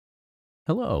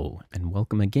Hello, and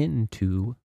welcome again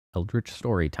to Eldritch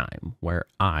Storytime, where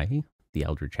I, the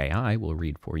Eldritch AI, will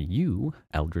read for you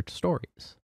Eldritch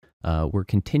stories. We're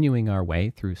continuing our way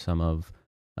through some of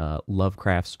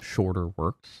Lovecraft's shorter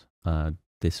works.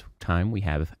 This time we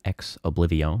have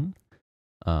Oblivione,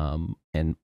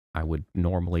 and I would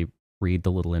normally read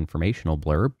the little informational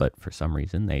blurb, but for some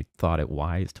reason they thought it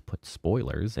wise to put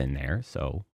spoilers in there,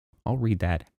 so I'll read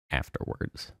that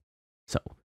afterwards. So,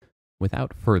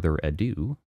 without further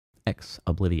ado,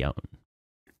 Oblivione.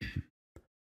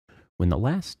 When the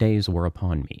last days were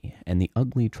upon me, and the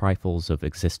ugly trifles of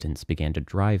existence began to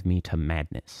drive me to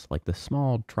madness, like the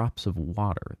small drops of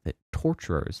water that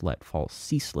torturers let fall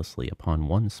ceaselessly upon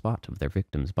one spot of their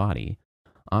victim's body,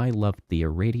 I loved the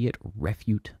irradiate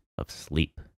refute of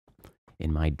sleep.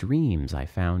 In my dreams I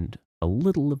found a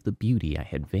little of the beauty I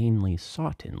had vainly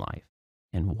sought in life,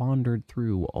 and wandered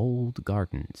through old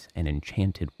gardens and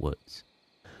enchanted woods.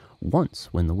 Once,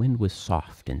 when the wind was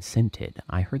soft and scented,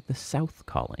 I heard the south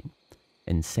calling,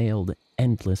 and sailed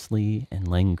endlessly and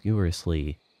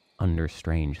languorously under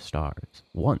strange stars.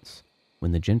 Once,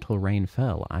 when the gentle rain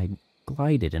fell, I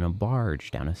glided in a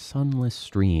barge down a sunless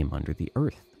stream under the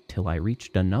earth till I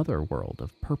reached another world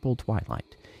of purple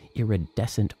twilight,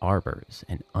 iridescent arbors,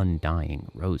 and undying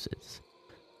roses.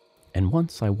 And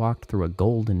once I walked through a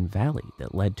golden valley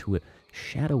that led to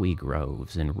shadowy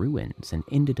groves and ruins and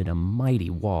ended in a mighty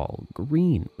wall,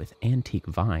 green with antique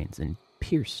vines and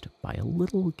pierced by a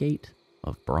little gate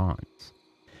of bronze.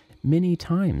 Many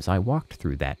times I walked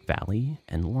through that valley,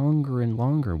 and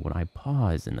longer would I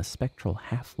pause in the spectral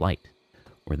half-light,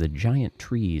 where the giant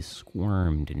trees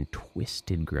squirmed and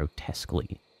twisted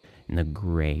grotesquely, and the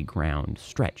gray ground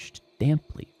stretched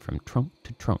damply from trunk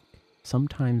to trunk,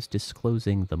 sometimes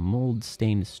disclosing the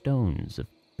mold-stained stones of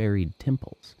buried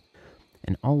temples.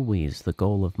 And always the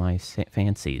goal of my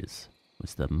fancies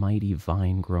was the mighty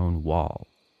vine-grown wall,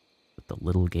 with the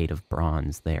little gate of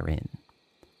bronze therein.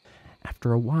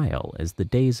 After a while, as the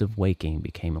days of waking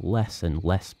became less and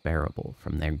less bearable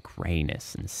from their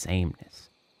grayness and sameness,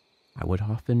 I would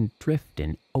often drift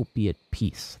in opiate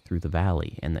peace through the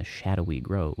valley and the shadowy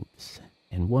groves,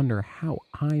 and wonder how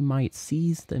I might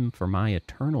seize them for my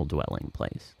eternal dwelling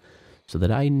place, so that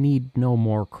I need no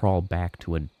more crawl back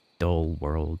to a dull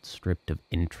world stripped of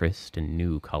interest and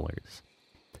new colors.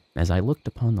 As I looked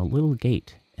upon the little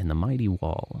gate and the mighty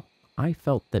wall, I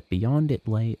felt that beyond it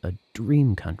lay a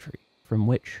dream country from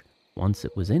which, once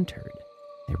it was entered,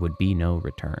 there would be no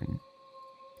return.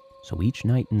 So each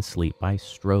night in sleep I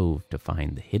strove to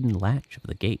find the hidden latch of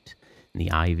the gate in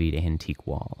the ivied antique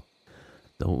wall,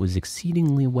 though it was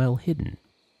exceedingly well hidden,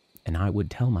 and I would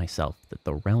tell myself that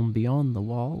the realm beyond the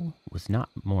wall was not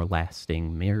more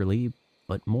lasting merely,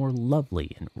 but more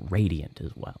lovely and radiant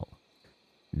as well.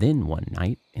 Then one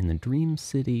night, in the dream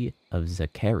city of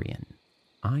Zakarian,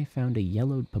 I found a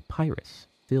yellowed papyrus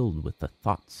filled with the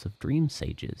thoughts of dream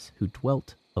sages who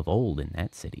dwelt of old in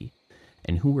that city,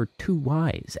 and who were too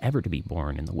wise ever to be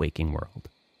born in the waking world.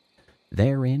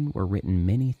 Therein were written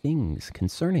many things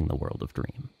concerning the world of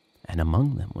dream, and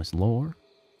among them was lore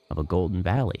of a golden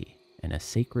valley and a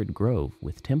sacred grove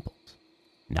with temples,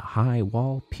 and a high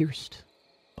wall pierced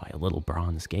by a little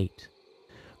bronze gate.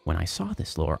 When I saw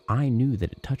this lore, I knew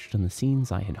that it touched on the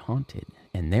scenes I had haunted,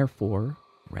 and therefore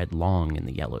read long in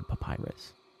the yellowed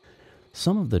papyrus.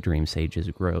 Some of the dream sages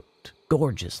wrote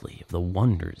gorgeously of the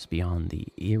wonders beyond the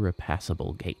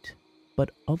irrepassable gate,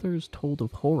 but others told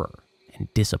of horror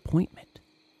and disappointment.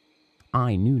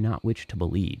 I knew not which to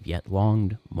believe, yet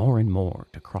longed more and more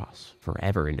to cross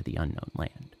forever into the unknown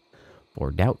land,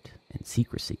 for doubt and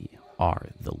secrecy are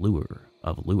the lure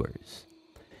of lures,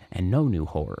 and no new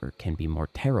horror can be more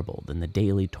terrible than the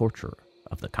daily torture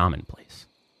of the commonplace.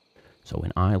 So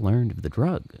when I learned of the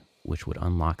drug which would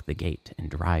unlock the gate and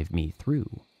drive me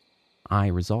through, I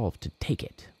resolved to take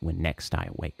it when next I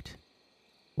waked.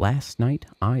 Last night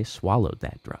I swallowed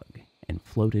that drug and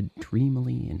floated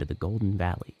dreamily into the golden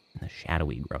valley and the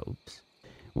shadowy groves.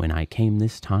 When I came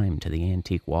this time to the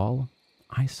antique wall,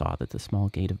 I saw that the small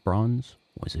gate of bronze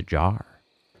was ajar.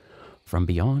 From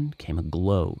beyond came a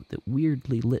glow that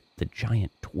weirdly lit the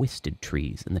giant twisted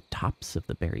trees and the tops of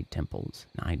the buried temples,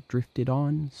 and I drifted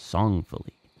on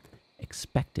songfully,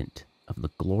 expectant of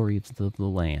the glories of the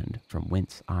land from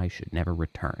whence I should never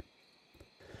return.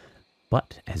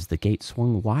 But as the gate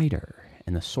swung wider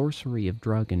and the sorcery of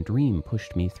drug and dream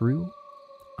pushed me through,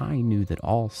 I knew that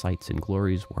all sights and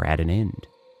glories were at an end,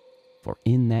 for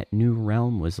in that new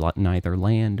realm was neither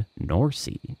land nor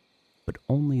sea, but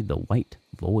only the white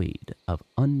void of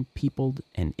unpeopled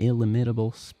and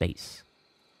illimitable space.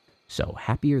 So,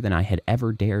 happier than I had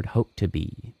ever dared hope to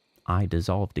be, I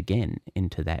dissolved again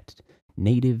into that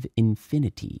native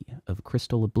infinity of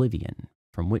crystal oblivion,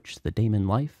 from which the daemon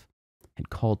life had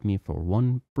called me for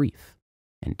one brief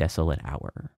and desolate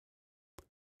hour.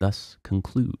 Thus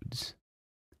concludes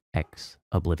Ex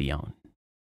Oblivione.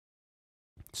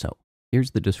 So,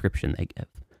 here's the description they give.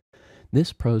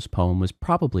 This prose poem was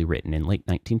probably written in late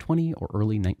 1920 or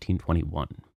early 1921.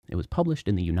 It was published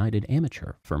in the United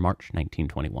Amateur for March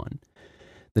 1921.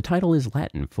 The title is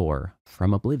Latin for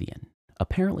From Oblivion,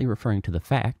 apparently referring to the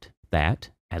fact that,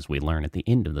 as we learn at the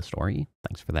end of the story,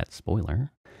 thanks for that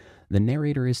spoiler, the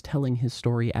narrator is telling his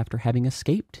story after having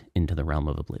escaped into the realm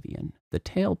of oblivion. The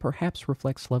tale perhaps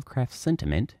reflects Lovecraft's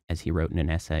sentiment, as he wrote in an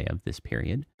essay of this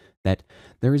period, that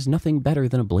there is nothing better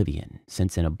than oblivion,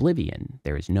 since in oblivion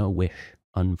there is no wish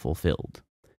unfulfilled.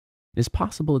 It is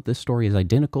possible that this story is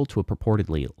identical to a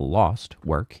purportedly lost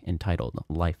work entitled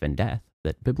Life and Death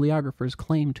that bibliographers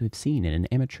claim to have seen in an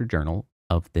amateur journal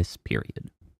of this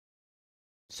period.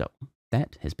 So,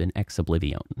 that has been Ex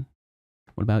Oblivione.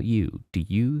 What about you? Do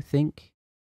you think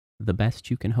the best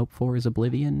you can hope for is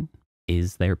oblivion?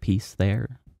 Is there peace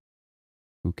there?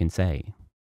 Who can say?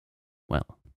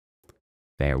 Well,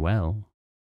 farewell.